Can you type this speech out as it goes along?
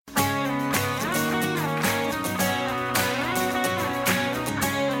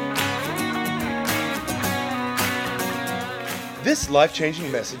This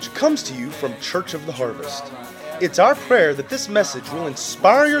life-changing message comes to you from Church of the Harvest. It's our prayer that this message will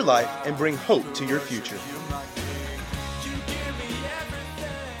inspire your life and bring hope to your future.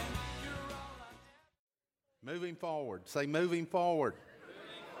 Moving forward. Say moving forward.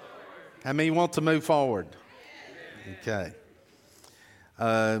 How many want to move forward? Okay.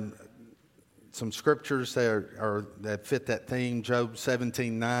 Some scriptures that fit that theme. Job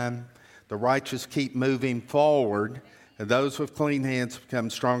 17:9. The righteous keep moving forward, and those with clean hands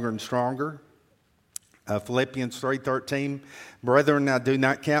become stronger and stronger. Philippians 3:13. Brethren, I do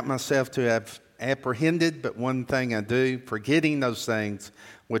not count myself to have apprehended, but one thing I do, forgetting those things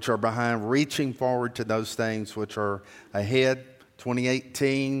which are behind, reaching forward to those things which are ahead.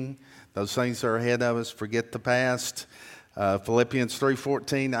 2018, those things that are ahead of us, forget the past. Philippians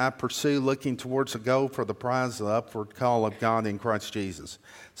 3:14, I pursue looking towards the goal for the prize of the upward call of God in Christ Jesus.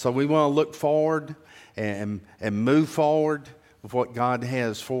 So we want to look forward and move forward with what God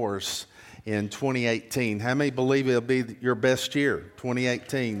has for us in 2018. How many believe it'll be your best year,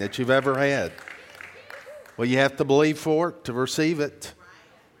 2018, that you've ever had? Well, you have to believe for it to receive it.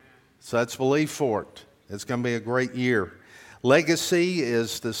 So let's believe for it. It's going to be a great year. Legacy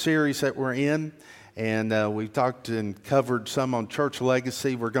is the series that we're in. And we've talked and covered some on church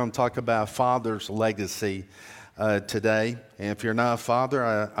legacy. We're going to talk about father's legacy today. And if you're not a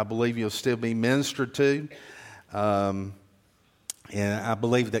father, I believe you'll still be ministered to. And I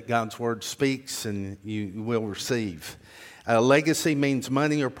believe that God's word speaks and you will receive. Legacy means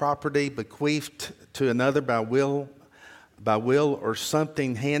money or property bequeathed to another by will or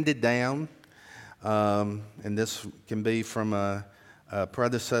something handed down. And this can be from a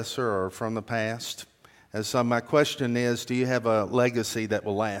predecessor or from the past. And so my question is, do you have a legacy that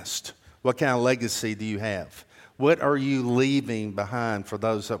will last? What kind of legacy do you have? What are you leaving behind for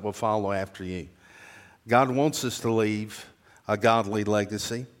those that will follow after you? God wants us to leave a godly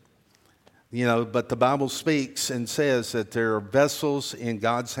legacy. But the Bible speaks and says that there are vessels in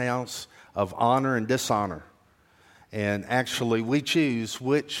God's house of honor and dishonor. And actually, we choose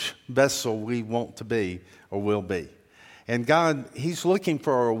which vessel we want to be or will be. And God, He's looking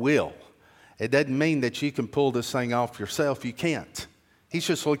for our will. It doesn't mean that you can pull this thing off yourself. You can't. He's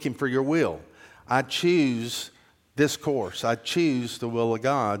just looking for your will. I choose this course. I choose the will of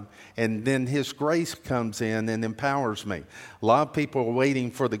God. And then His grace comes in and empowers me. A lot of people are waiting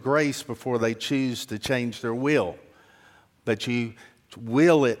for the grace before they choose to change their will. But you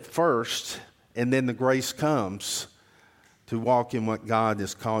will it first, and then the grace comes to walk in what God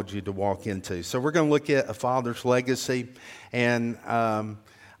has called you to walk into. So we're going to look at a father's legacy. And,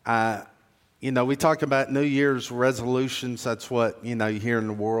 we talk about New Year's resolutions. That's what, you hear in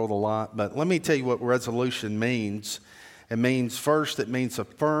the world a lot. But let me tell you what resolution means. It means, first, it means a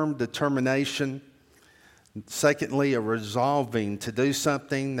firm determination. Secondly, a resolving to do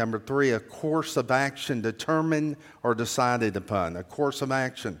something. Number three, a course of action determined or decided upon. A course of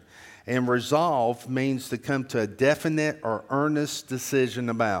action. And resolve means to come to a definite or earnest decision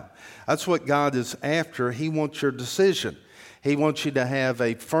about. That's what God is after. He wants your decision. He wants you to have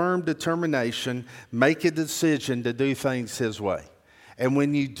a firm determination, make a decision to do things His way. And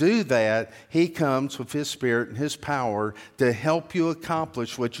when you do that, He comes with His Spirit and His power to help you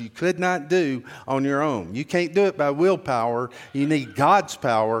accomplish what you could not do on your own. You can't do it by willpower. You need God's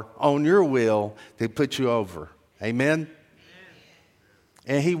power on your will to put you over. Amen?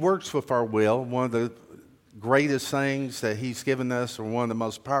 And He works with our will. One of the greatest things that He's given us, or one of the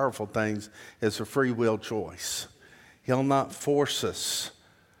most powerful things, is a free will choice. He'll not force us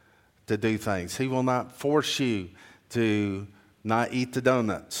to do things. He will not force you to not eat the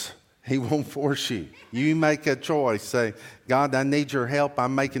donuts. He won't force you. You make a choice. Say, God, I need your help.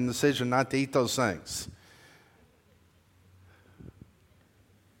 I'm making the decision not to eat those things.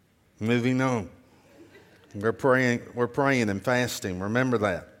 Moving on. We're praying and fasting. Remember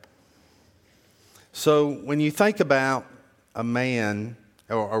that. So when you think about a man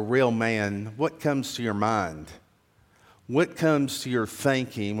or a real man, what comes to your mind? What comes to your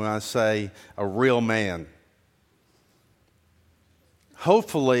thinking when I say a real man?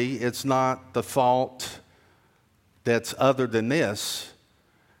 Hopefully it's not the thought that's other than this.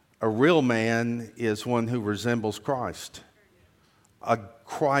 A real man is one who resembles Christ. A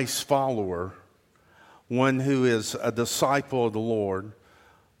Christ follower. One who is a disciple of the Lord,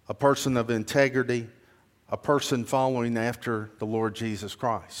 a person of integrity, a person following after the Lord Jesus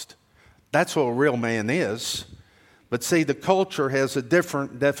Christ. That's what a real man is. But see, the culture has a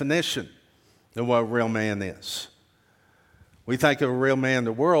different definition of what a real man is. We think of a real man in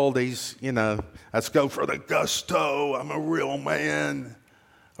the world, he's, let's go for the gusto, I'm a real man.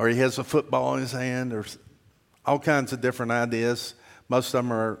 Or he has a football in his hand, or all kinds of different ideas. Most of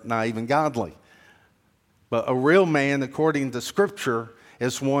them are not even godly. But a real man, according to Scripture,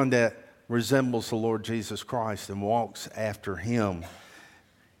 is one that resembles the Lord Jesus Christ and walks after him,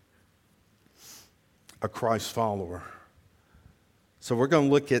 a Christ follower. So we're going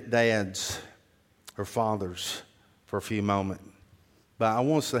to look at dads or fathers for a few moments. But I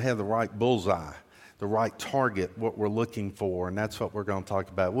want us to have the right bullseye, the right target, what we're looking for, and that's what we're going to talk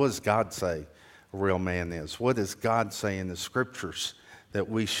about. What does God say a real man is? What does God say in the Scriptures that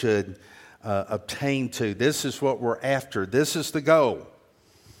we should obtain to? This is what we're after. This is the goal.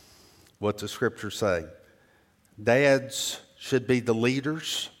 What does Scripture say? Dads should be the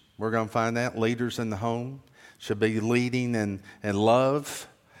leaders. We're going to find that. Leaders in the home should be leading in love,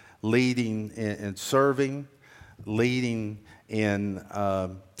 leading in serving, leading in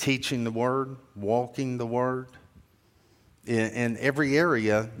teaching the Word, walking the Word. In every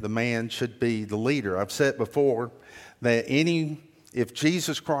area, the man should be the leader. I've said before that if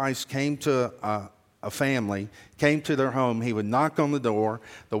Jesus Christ came to a family, came to their home, he would knock on the door.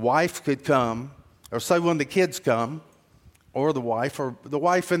 The wife could come, or say when the kids come, or the wife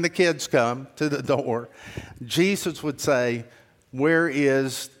and the kids come to the door. Jesus would say, "Where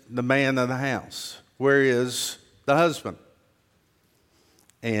is the man of the house? Where is the husband?"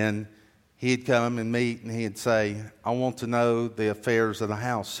 And he'd come and meet, and he'd say, "I want to know the affairs of the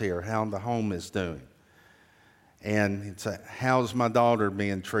house here, how the home is doing." And he'd say, "How's my daughter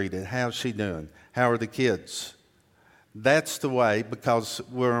being treated? How's she doing? How are the kids?" That's the way, because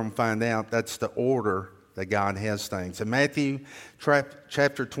we're going to find out that's the order that God has things. In Matthew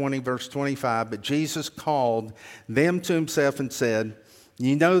chapter 20, verse 25, "But Jesus called them to himself and said,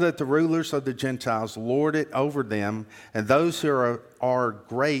 'You know that the rulers of the Gentiles lord it over them, and those who are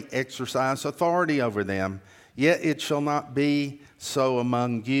great exercise authority over them. Yet it shall not be so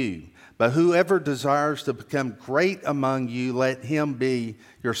among you. But whoever desires to become great among you, let him be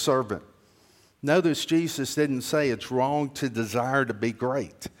your servant.'" Notice Jesus didn't say it's wrong to desire to be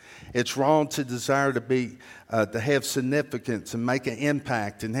great. It's wrong to desire to have significance and make an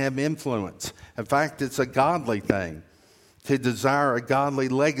impact and have influence. In fact, it's a godly thing to desire a godly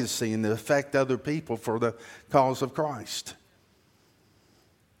legacy and to affect other people for the cause of Christ.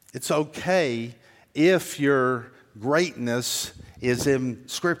 It's okay if your greatness is in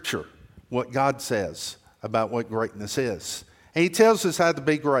Scripture, what God says about what greatness is. And he tells us how to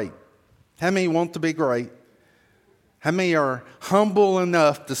be great. How many want to be great? How many are humble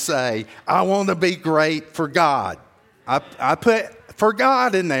enough to say, "I want to be great for God"? I put "for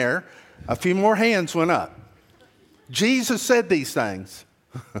God" in there. A few more hands went up. Jesus said these things.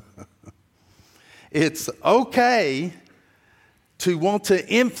 It's okay to want to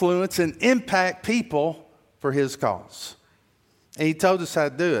influence and impact people for his cause. And he told us how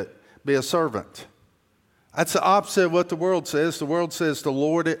to do it. Be a servant. That's the opposite of what the world says. The world says to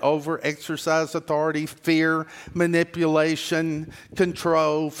lord it over, exercise authority, fear, manipulation,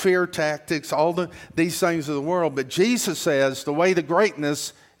 control, fear tactics, all these things of the world. But Jesus says the way to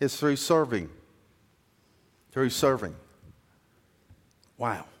greatness is through serving. Through serving.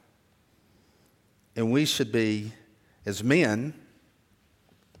 Wow. And we should be, as men,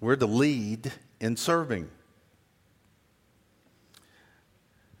 we're to lead in serving.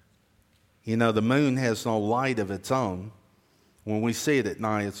 You know, the moon has no light of its own. When we see it at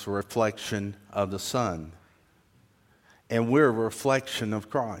night, it's a reflection of the sun. And we're a reflection of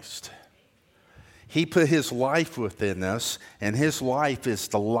Christ. He put his life within us, and his life is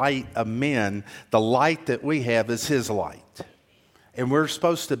the light of men. The light that we have is his light. And we're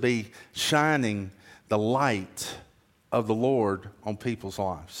supposed to be shining the light of the Lord on people's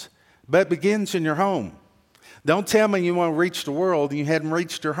lives. But it begins in your home. Don't tell me you want to reach the world and you hadn't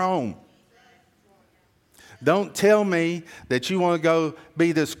reached your home. Don't tell me that you want to go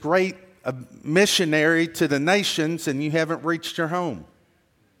be this great missionary to the nations and you haven't reached your home.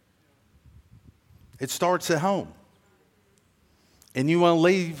 It starts at home. And you want to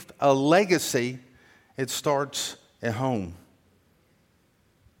leave a legacy, it starts at home.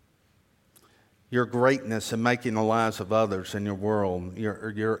 Your greatness in making the lives of others in your world,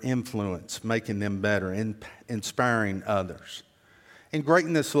 your influence, making them better, inspiring others. And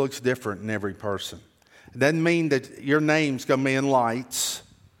greatness looks different in every person. It doesn't mean that your name's going to be in lights,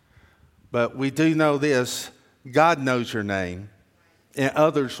 but we do know this: God knows your name, and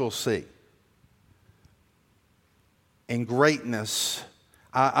others will see. In greatness,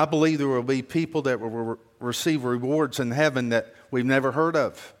 I believe there will be people that will receive rewards in heaven that we've never heard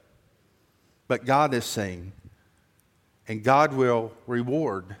of. But God is seeing, and God will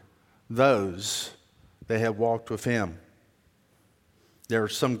reward those that have walked with him. There are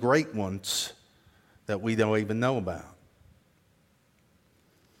some great ones that we don't even know about.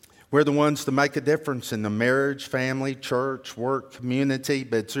 We're the ones to make a difference in the marriage, family, church, work, community,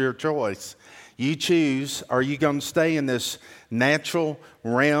 but it's your choice. You choose, are you going to stay in this natural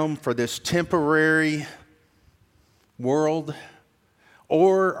realm for this temporary world?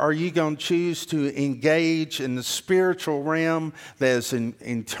 Or are you going to choose to engage in the spiritual realm that is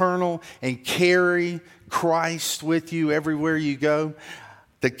internal and carry Christ with you everywhere you go?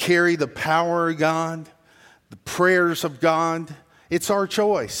 To carry the power of God, the prayers of God? It's our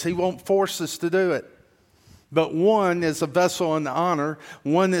choice. He won't force us to do it. But one is a vessel in the honor.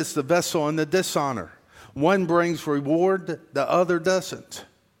 One is the vessel in the dishonor. One brings reward, the other doesn't.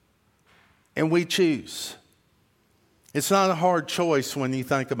 And we choose. It's not a hard choice when you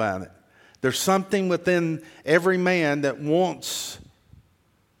think about it. There's something within every man that wants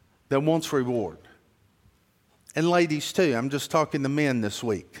reward. And ladies too. I'm just talking to men this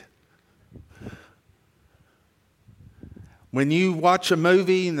week. When you watch a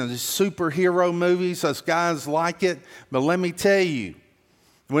movie, and the superhero movies, us guys like it. But let me tell you,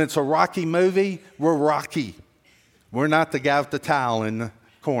 when it's a Rocky movie, we're Rocky. We're not the guy with the towel in the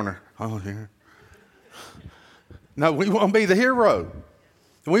corner. Oh, here. No, we want to be the hero.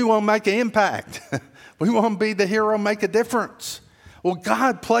 We want to make an impact. We want to be the hero, make a difference. Well,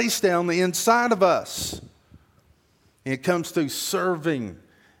 God placed down the inside of us. And it comes through serving.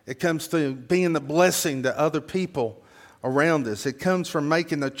 It comes through being the blessing to other people around us. It comes from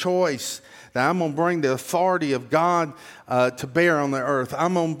making the choice that I'm going to bring the authority of God to bear on the earth.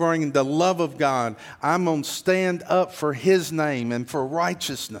 I'm going to bring the love of God. I'm going to stand up for His name and for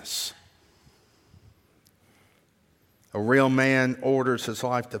righteousness. A real man orders his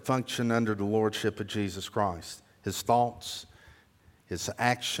life to function under the lordship of Jesus Christ. His thoughts, his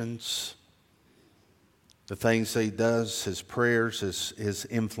actions, the things that he does, his prayers, his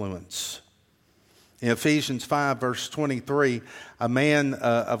influence. In Ephesians 5, verse 23, a man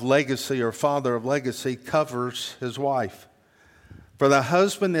of legacy or father of legacy covers his wife. For the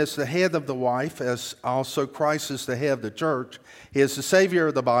husband is the head of the wife, as also Christ is the head of the church. He is the Savior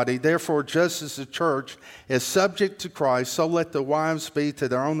of the body. Therefore, just as the church is subject to Christ, so let the wives be to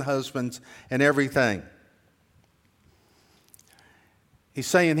their own husbands in everything. He's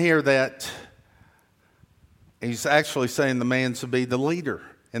saying here that he's actually saying the man's to be the leader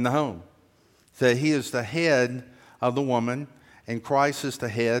in the home. That he is the head of the woman and Christ is the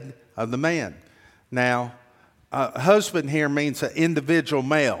head of the man. Now, husband here means an individual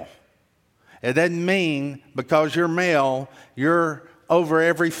male. It doesn't mean because you're male, you're over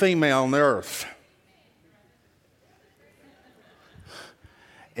every female on the earth.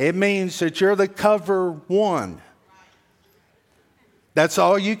 It means that you're the cover one. That's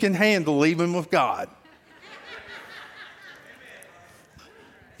all you can handle, even with God.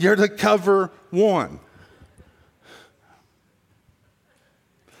 You're the cover one.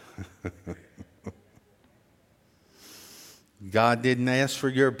 God didn't ask for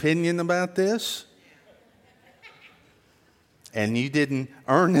your opinion about this? And you didn't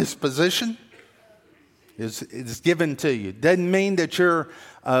earn this position? It's given to you. Doesn't mean that you're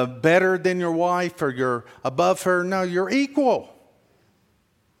better than your wife or you're above her. No, you're equal.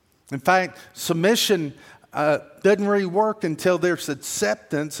 In fact, submission doesn't really work until there's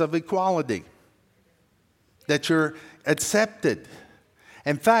acceptance of equality. That you're accepted.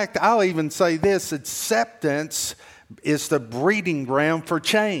 In fact, I'll even say this, acceptance is the breeding ground for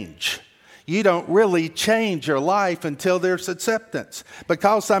change. You don't really change your life until there's acceptance.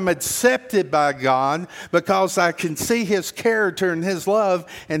 Because I'm accepted by God, because I can see His character and His love,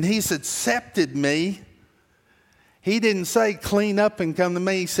 and He's accepted me. He didn't say, clean up and come to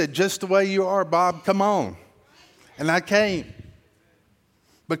me. He said, just the way you are, Bob, come on. And I came.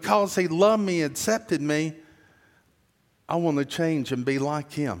 Because He loved me, accepted me, I want to change and be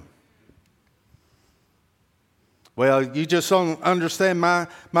like Him. Well, you just don't understand my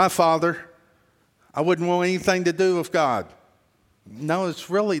father. I wouldn't want anything to do with God. No, it's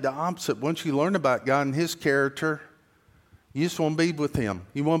really the opposite. Once you learn about God and His character, you just want to be with Him.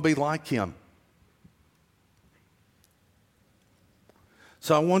 You want to be like Him.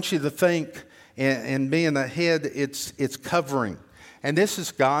 So I want you to think, and being a head, it's covering. And this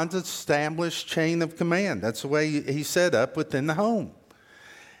is God's established chain of command. That's the way He set up within the home.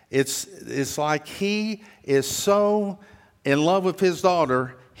 It's like He is so in love with His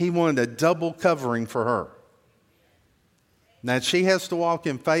daughter, He wanted a double covering for her. Now, she has to walk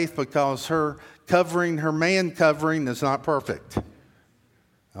in faith because her covering, her man covering, is not perfect.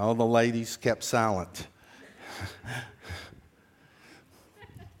 All the ladies kept silent.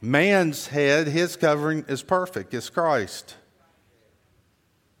 Man's head, his covering is perfect. It's Christ.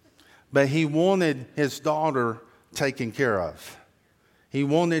 but he wanted his daughter taken care of. He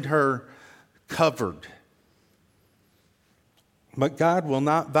wanted her covered. But God will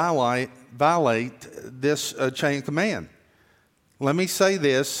not violate this chain of command. Let me say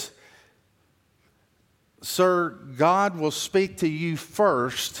this. Sir, God will speak to you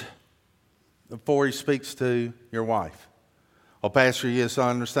first before he speaks to your wife. Oh, Pastor, yes, I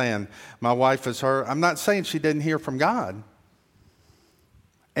understand. My wife is her. I'm not saying she didn't hear from God.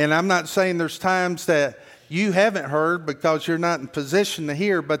 And I'm not saying there's times that you haven't heard because you're not in position to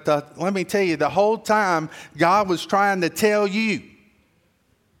hear. But let me tell you, the whole time God was trying to tell you.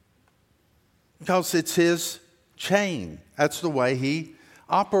 Because it's his chain. That's the way he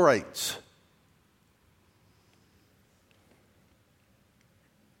operates.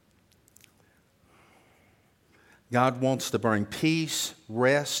 God wants to bring peace,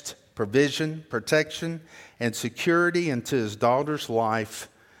 rest, provision, protection, and security into his daughter's life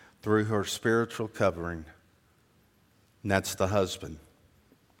through her spiritual covering. And that's the husband.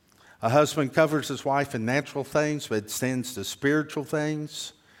 A husband covers his wife in natural things, but extends to spiritual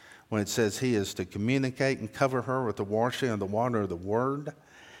things. When it says he is to communicate and cover her with the washing of the water of the word.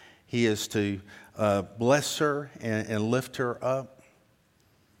 He is to bless her and lift her up.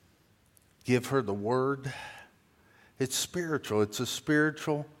 Give her the word. It's spiritual. It's a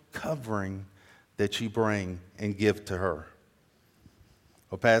spiritual covering that you bring and give to her.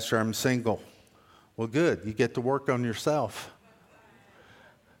 Well, Pastor, I'm single. Well, good. You get to work on yourself.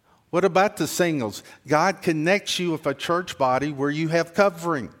 What about the singles? God connects you with a church body where you have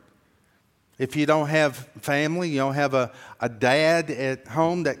covering. If you don't have family, you don't have a dad at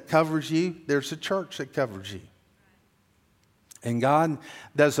home that covers you, there's a church that covers you. And God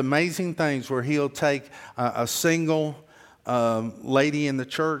does amazing things where he'll take a single lady in the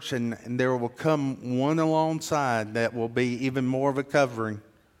church and there will come one alongside that will be even more of a covering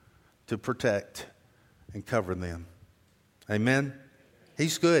to protect and cover them. Amen?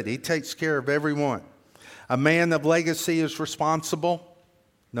 He's good. He takes care of everyone. A man of legacy is responsible.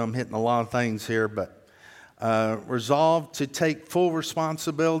 No, I'm hitting a lot of things here, but resolve to take full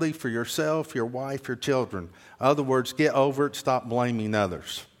responsibility for yourself, your wife, your children. In other words, get over it. Stop blaming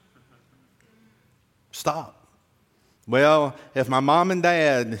others. Stop. Well, if my mom and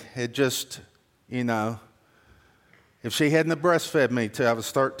dad had just, if she hadn't breastfed me till I was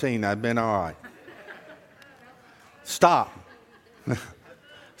 13, I'd been all right. Stop.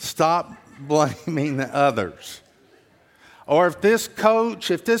 Stop blaming others. Or if this coach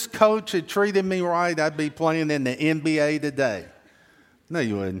had treated me right, I'd be playing in the NBA today. No,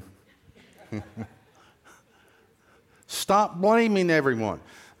 you wouldn't. Stop blaming everyone.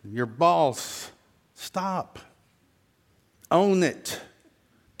 Your boss, stop. Own it.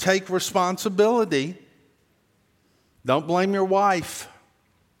 Take responsibility. Don't blame your wife.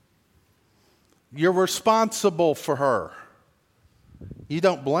 You're responsible for her. You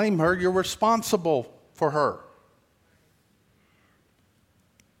don't blame her, you're responsible for her.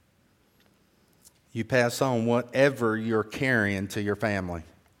 You pass on whatever you're carrying to your family.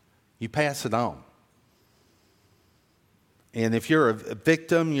 You pass it on. And if you're a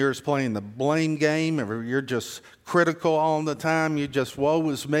victim, you're just playing the blame game, or you're just critical all the time, you just, woe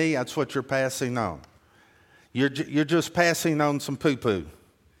is me, that's what you're passing on. You're just passing on some poo-poo.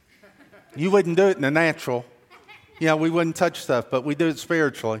 You wouldn't do it in the natural. We wouldn't touch stuff, but we do it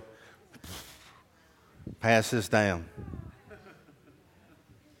spiritually. Pass this down.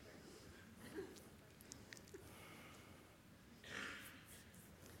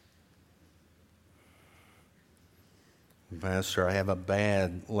 Pastor, I have a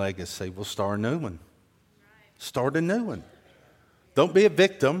bad legacy. We'll start a new one. Start a new one. Don't be a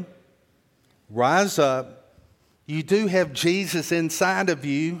victim. Rise up. You do have Jesus inside of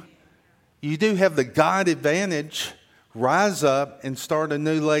you. You do have the God advantage. Rise up and start a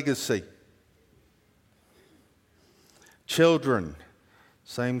new legacy. Children,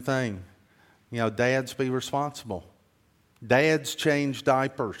 same thing. Dads, be responsible. Dads, change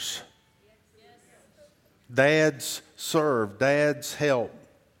diapers. Dads, serve. Dads, help.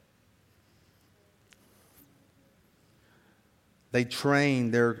 They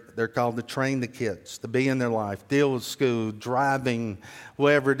train, they're called to train the kids to be in their life, deal with school, driving,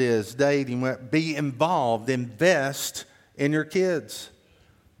 whatever it is, dating. Be involved, invest in your kids.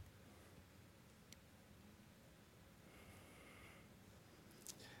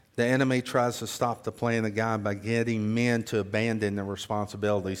 The enemy tries to stop the plan of God by getting men to abandon their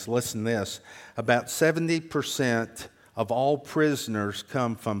responsibilities. Listen to this. About 70% of all prisoners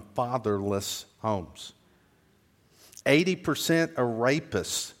come from fatherless homes. 80% of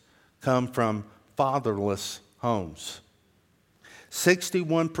rapists come from fatherless homes.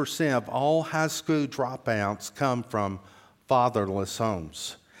 61% of all high school dropouts come from fatherless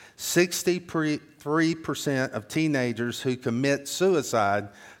homes. 63% of teenagers who commit suicide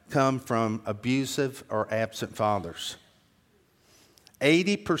come from abusive or absent fathers.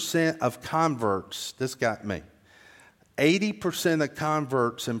 80% of converts, this got me, 80% of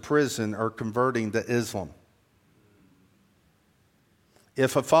converts in prison are converting to Islam.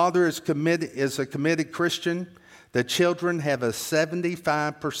 If a father is a committed Christian, the children have a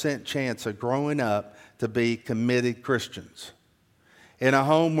 75% chance of growing up to be committed Christians. In a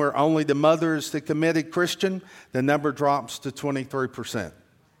home where only the mother is the committed Christian, the number drops to 23%.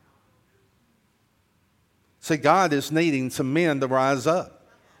 See, God is needing some men to rise up,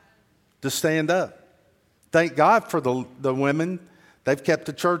 to stand up. Thank God for the women. They've kept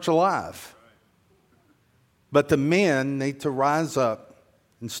the church alive. But the men need to rise up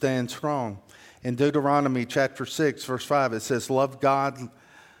and stand strong. In Deuteronomy chapter 6, verse 5, it says, love God,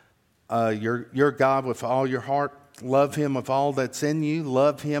 your God with all your heart. Love him with all that's in you.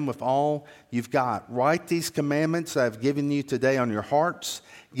 Love him with all you've got. Write these commandments I've given you today on your hearts.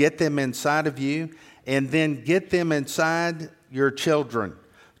 Get them inside of you. And then get them inside your children.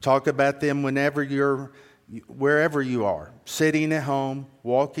 Talk about them wherever you are. Sitting at home,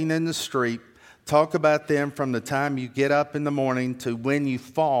 walking in the street. Talk about them from the time you get up in the morning to when you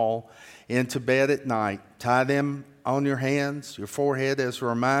fall into bed at night. Tie them on your hands, your forehead as a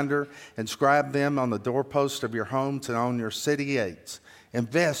reminder. Inscribe them on the doorpost of your homes and on your city gates.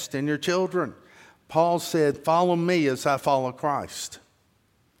 Invest in your children. Paul said, follow me as I follow Christ.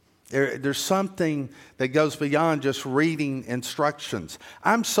 There's something that goes beyond just reading instructions.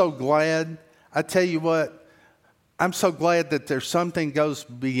 I'm so glad, I tell you what, I'm so glad that there's something goes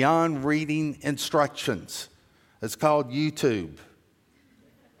beyond reading instructions. It's called YouTube.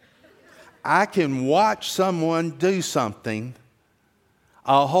 I can watch someone do something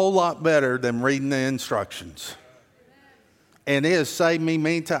a whole lot better than reading the instructions. And it has saved me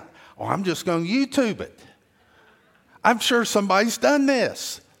many times. Oh, I'm just going to YouTube it. I'm sure somebody's done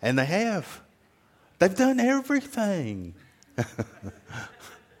this. And they have. They've done everything.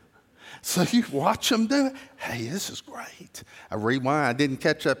 So you watch them do it. Hey, this is great. I rewind. I didn't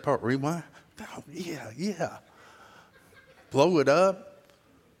catch that part. Rewind. Oh, yeah. Blow it up.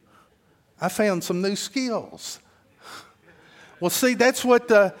 I found some new skills. Well, see, that's what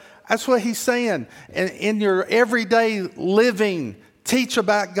he's saying. In your everyday living, teach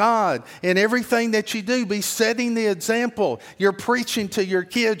about God. In everything that you do, be setting the example. You're preaching to your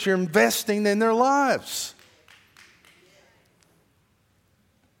kids. You're investing in their lives.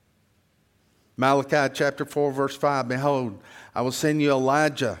 Malachi chapter 4, verse 5, behold, I will send you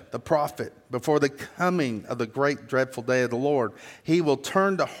Elijah, the prophet, before the coming of the great dreadful day of the Lord. He will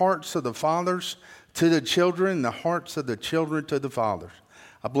turn the hearts of the fathers to the children, and the hearts of the children to the fathers.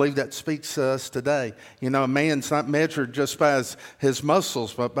 I believe that speaks to us today. You know, a man's not measured just by his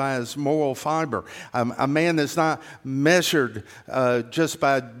muscles, but by his moral fiber. A man is not measured just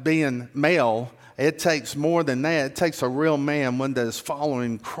by being male. It takes more than that. It takes a real man, one that is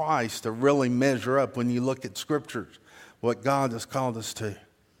following Christ, to really measure up when you look at Scriptures, what God has called us to.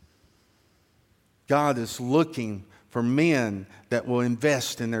 God is looking for men that will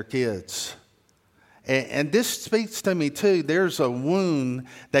invest in their kids. And this speaks to me too. There's a wound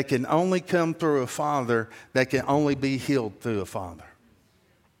that can only come through a father, that can only be healed through a father.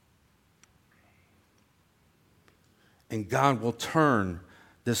 And God will turn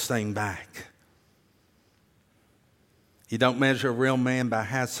this thing back. You don't measure a real man by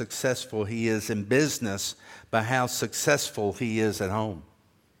how successful he is in business, but how successful he is at home.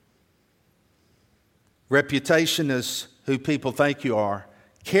 Reputation is who people think you are.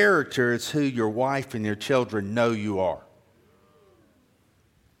 Character is who your wife and your children know you are.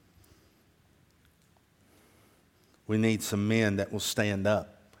 We need some men that will stand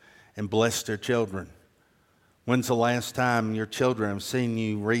up and bless their children. When's the last time your children have seen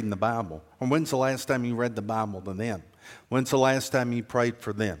you reading the Bible? Or when's the last time you read the Bible to them? When's the last time you prayed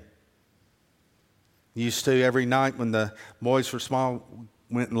for them? Used to every night when the boys were small,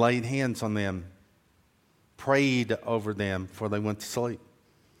 went and laid hands on them, prayed over them before they went to sleep.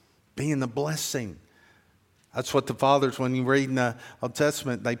 Being a blessing. That's what the fathers, when you read in the Old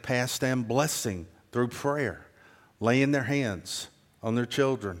Testament, they passed down blessing through prayer, laying their hands on their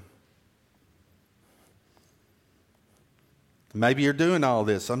children. Maybe you're doing all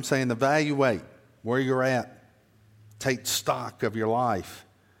this. I'm saying evaluate where you're at. Take stock of your life.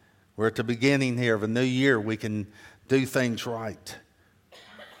 We're at the beginning here of a new year. We can do things right.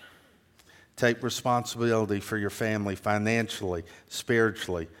 Take responsibility for your family financially,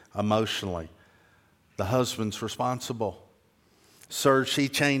 spiritually, emotionally. The husband's responsible. Sir, she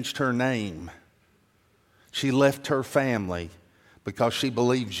changed her name. She left her family because she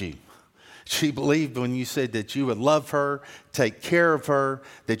believes you. She believed when you said that you would love her, take care of her,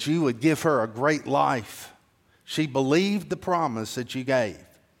 that you would give her a great life. She believed the promise that you gave.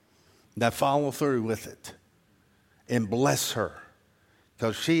 Now follow through with it and bless her,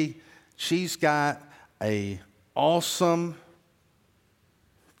 because she's got an awesome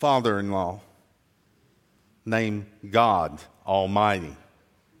father-in-law named God Almighty.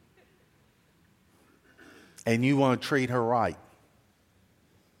 And you want to treat her right.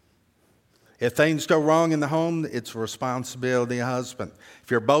 If things go wrong in the home, it's a responsibility of the husband. If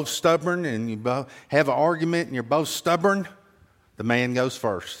you're both stubborn and you both have an argument and you're both stubborn, the man goes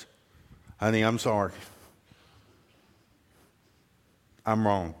first. Honey, I'm sorry. I'm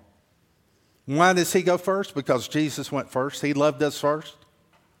wrong. Why does he go first? Because Jesus went first. He loved us first.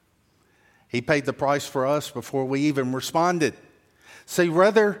 He paid the price for us before we even responded. See,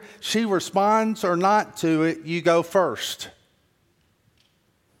 whether she responds or not to it, you go first.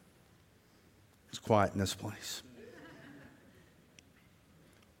 It's quiet in this place.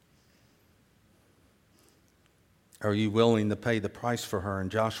 Are you willing to pay the price for her? In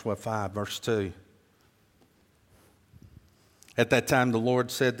Joshua 5, verse 2. At that time, the Lord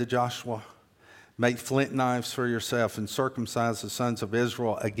said to Joshua, make flint knives for yourself and circumcise the sons of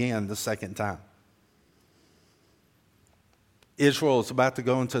Israel again the second time. Israel is about to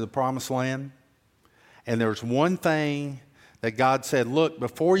go into the promised land. And there's one thing that God said, look,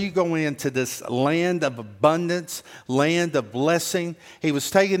 before you go into this land of abundance, land of blessing, he was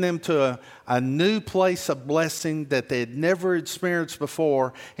taking them to a new place of blessing that they had never experienced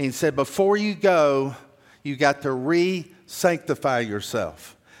before. And he said, before you go, you got to re-sanctify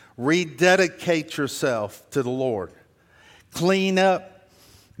yourself. Rededicate yourself to the Lord. Clean up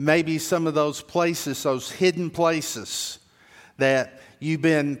maybe some of those places, those hidden places that you've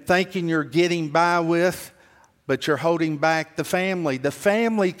been thinking you're getting by with, but you're holding back the family. The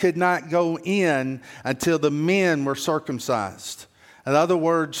family could not go in until the men were circumcised. In other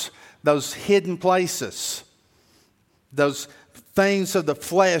words, those hidden places, those things of the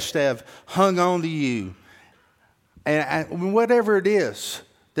flesh that have hung on to you, and whatever it is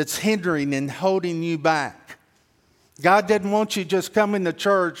that's hindering and holding you back. God didn't want you just coming to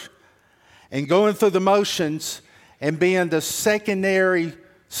church and going through the motions and being the secondary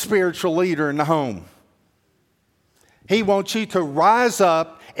spiritual leader in the home. He wants you to rise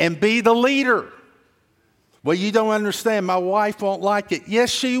up and be the leader. Well, you don't understand. My wife won't like it.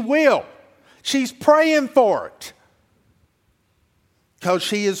 Yes, she will. She's praying for it. Because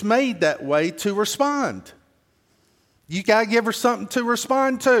she is made that way to respond. You got to give her something to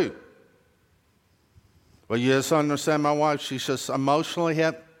respond to. Well, you just understand my wife. She's just emotionally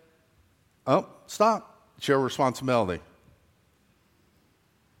hit. Oh, stop. It's your responsibility.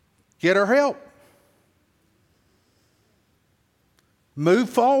 Get her help. Move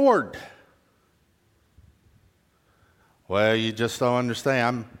forward. Well, you just don't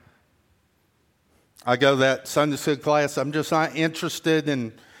understand. I go to that Sunday school class. I'm just not interested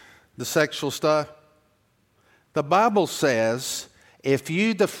in the sexual stuff. The Bible says if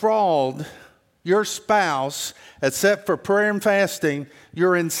you defraud your spouse except for prayer and fasting,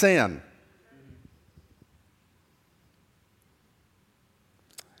 you're in sin.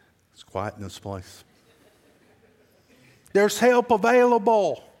 It's quiet in this place. There's help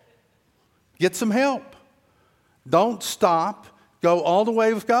available. Get some help. Don't stop. Go all the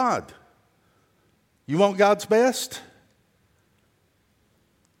way with God. You want God's best?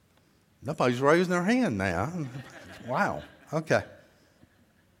 Nobody's raising their hand now. Wow. Okay.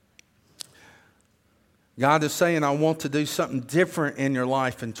 God is saying, I want to do something different in your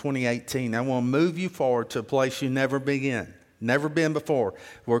life in 2018. I want to move you forward to a place you never been before. It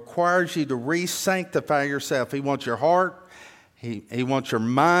requires you to re-sanctify yourself. He wants your heart. He wants your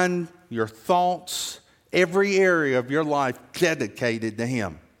mind, your thoughts, every area of your life dedicated to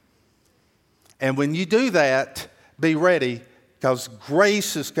Him. And when you do that, be ready, because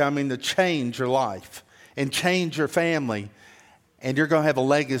grace is coming to change your life and change your family. And you're going to have a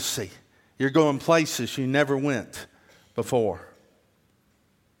legacy. You're going places you never went before.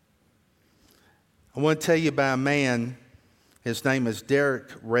 I want to tell you about a man. His name is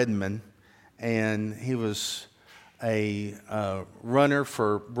Derek Redmond, and he was a runner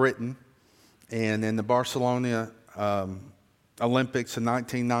for Britain. And in the Barcelona Olympics in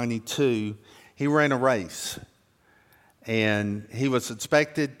 1992, he ran a race. And he was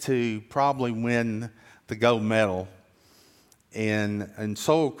expected to probably win the gold medal. And in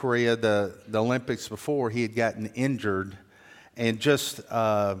Seoul, Korea, the Olympics before, he had gotten injured. And just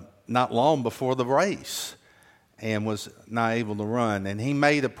not long before the race. and was not able to run. And he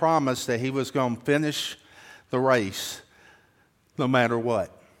made a promise that he was going to finish the race no matter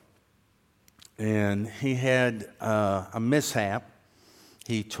what. And he had a mishap.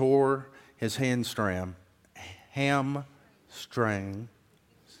 He tore his hamstring,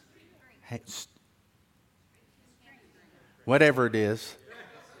 whatever it is.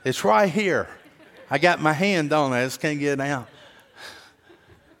 It's right here. I got my hand on it. I just can't get it out.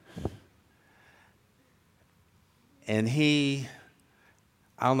 And I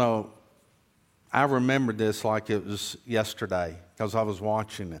don't know, I remember this like it was yesterday because I was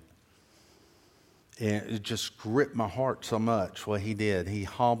watching it. And it just gripped my heart so much what he did. He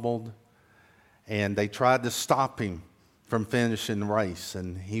hobbled, and they tried to stop him from finishing the race,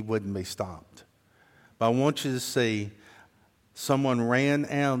 and he wouldn't be stopped. But I want you to see, someone ran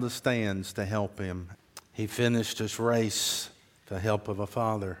out of the stands to help him. He finished his race with the help of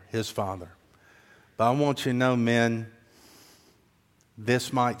his father. But I want you to know, men,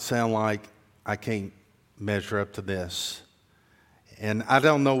 this might sound like I can't measure up to this. And I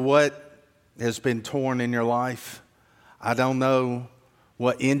don't know what has been torn in your life. I don't know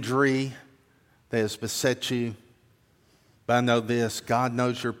what injury that has beset you. But I know this, God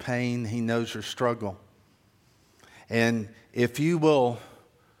knows your pain. He knows your struggle. And if you will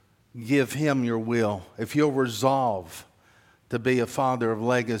give Him your will, if you'll resolve to be a father of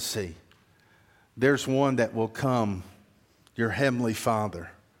legacy, there's one that will come, your Heavenly Father,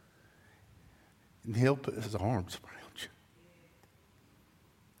 and He'll put His arms around you.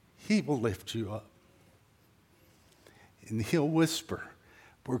 He will lift you up. And He'll whisper,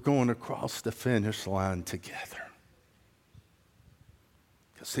 we're going across the finish line together.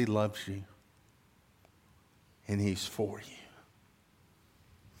 Because He loves you. And He's for you.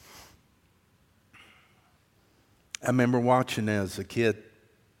 I remember watching as a kid.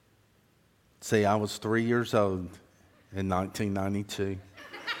 See, I was 3 years old in 1992.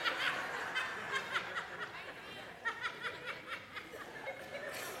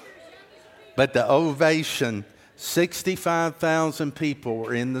 But the ovation, 65,000 people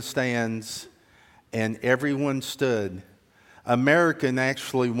were in the stands, and everyone stood. American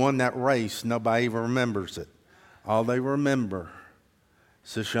actually won that race. Nobody even remembers it. All they remember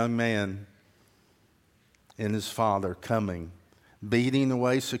is this young man and his father coming, beating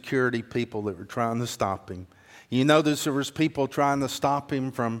away security people that were trying to stop him. You notice there was people trying to stop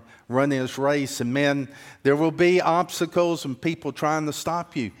him from running his race. And men, there will be obstacles and people trying to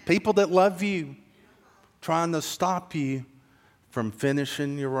stop you. People that love you, trying to stop you from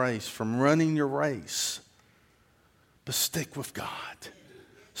finishing your race, from running your race. But stick with God.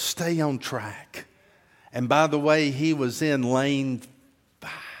 Stay on track. And by the way, he was in lane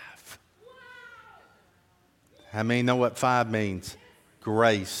 5. How many know what 5 means?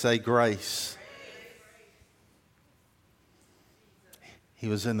 Grace. Say grace. He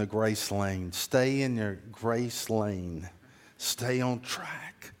was in the grace lane. Stay in your grace lane. Stay on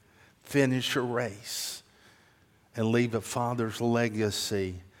track. Finish your race. And leave a Father's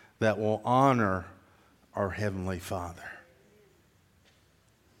legacy that will honor our Heavenly Father.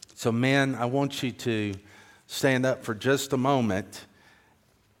 So men, I want you to stand up for just a moment,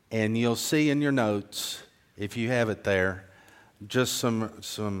 and you'll see in your notes, if you have it there, just a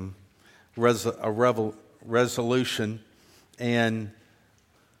resolution. And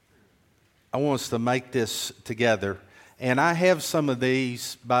I want us to make this together. And I have some of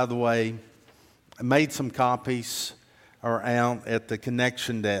these, by the way. I made some copies are out at the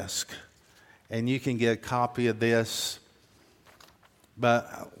connection desk. And you can get a copy of this.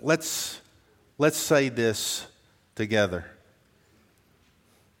 But let's say this together.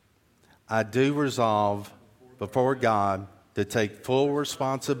 I do resolve before God to take full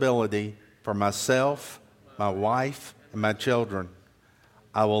responsibility for myself, my wife, and my children.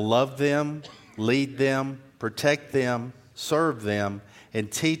 I will love them, lead them, protect them, serve them,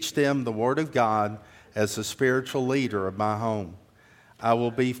 and teach them the Word of God as the spiritual leader of my home. I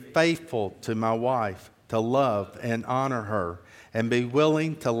will be faithful to my wife, to love and honor her, and be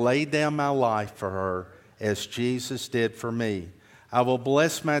willing to lay down my life for her as Jesus did for me. I will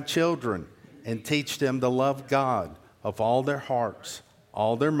bless my children and teach them to love God of all their hearts,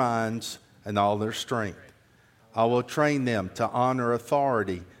 all their minds, and all their strength. I will train them to honor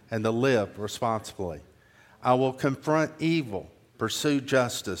authority and to live responsibly. I will confront evil, pursue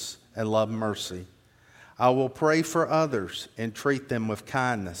justice, and love mercy. I will pray for others and treat them with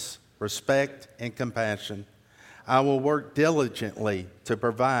kindness, respect, and compassion. I will work diligently to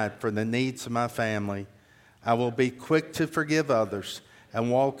provide for the needs of my family. I will be quick to forgive others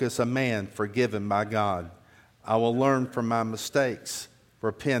and walk as a man forgiven by God. I will learn from my mistakes,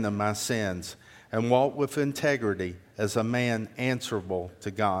 repent of my sins, and walk with integrity as a man answerable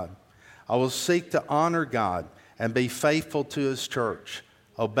to God. I will seek to honor God and be faithful to His church,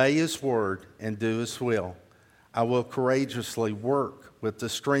 obey His word, and do His will. I will courageously work with the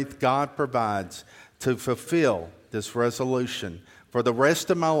strength God provides to fulfill this resolution for the rest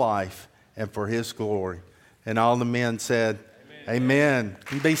of my life and for His glory. And all the men said, Amen.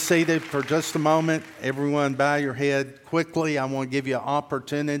 You be seated for just a moment. Everyone bow your head quickly. I want to give you an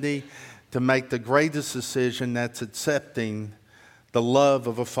opportunity to make the greatest decision, that's accepting the love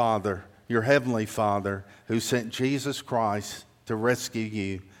of a Father, your Heavenly Father, who sent Jesus Christ to rescue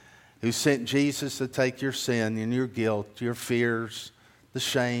you, who sent Jesus to take your sin and your guilt, your fears, the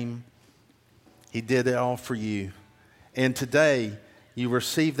shame. He did it all for you. And today, you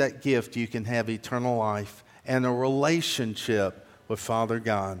receive that gift, you can have eternal life and a relationship with Father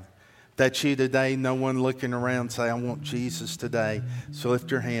God. That's you today. No one looking around say, I want Jesus today. So lift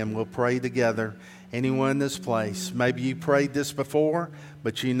your hand. We'll pray together. Anyone in this place, maybe you prayed this before,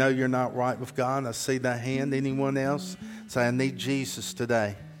 but you know you're not right with God. I see that hand. Anyone else? Say, I need Jesus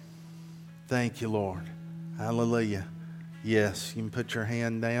today. Thank you, Lord. Hallelujah. Yes, you can put your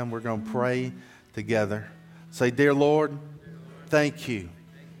hand down. We're going to pray together. Say, dear Lord, thank you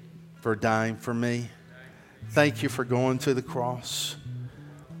for dying for me. Thank you for going to the cross.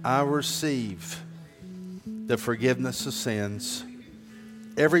 I receive the forgiveness of sins.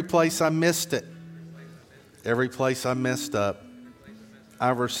 Every place I missed it, every place I messed up, I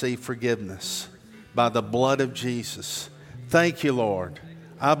receive forgiveness by the blood of Jesus. Thank you, Lord.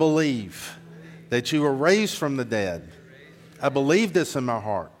 I believe that you were raised from the dead. I believe this in my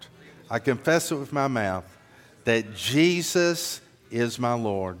heart. I confess it with my mouth that Jesus is my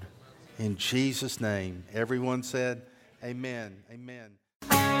Lord. In Jesus' name, everyone said, amen, amen.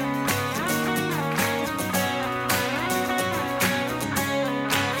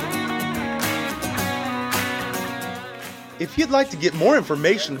 If you'd like to get more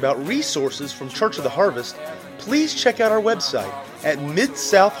information about resources from Church of the Harvest, please check out our website at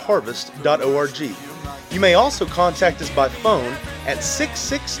midsouthharvest.org. You may also contact us by phone at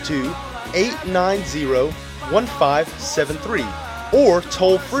 662-890-1573 or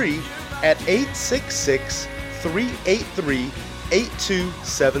toll free at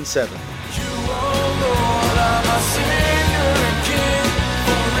 866-383-8277.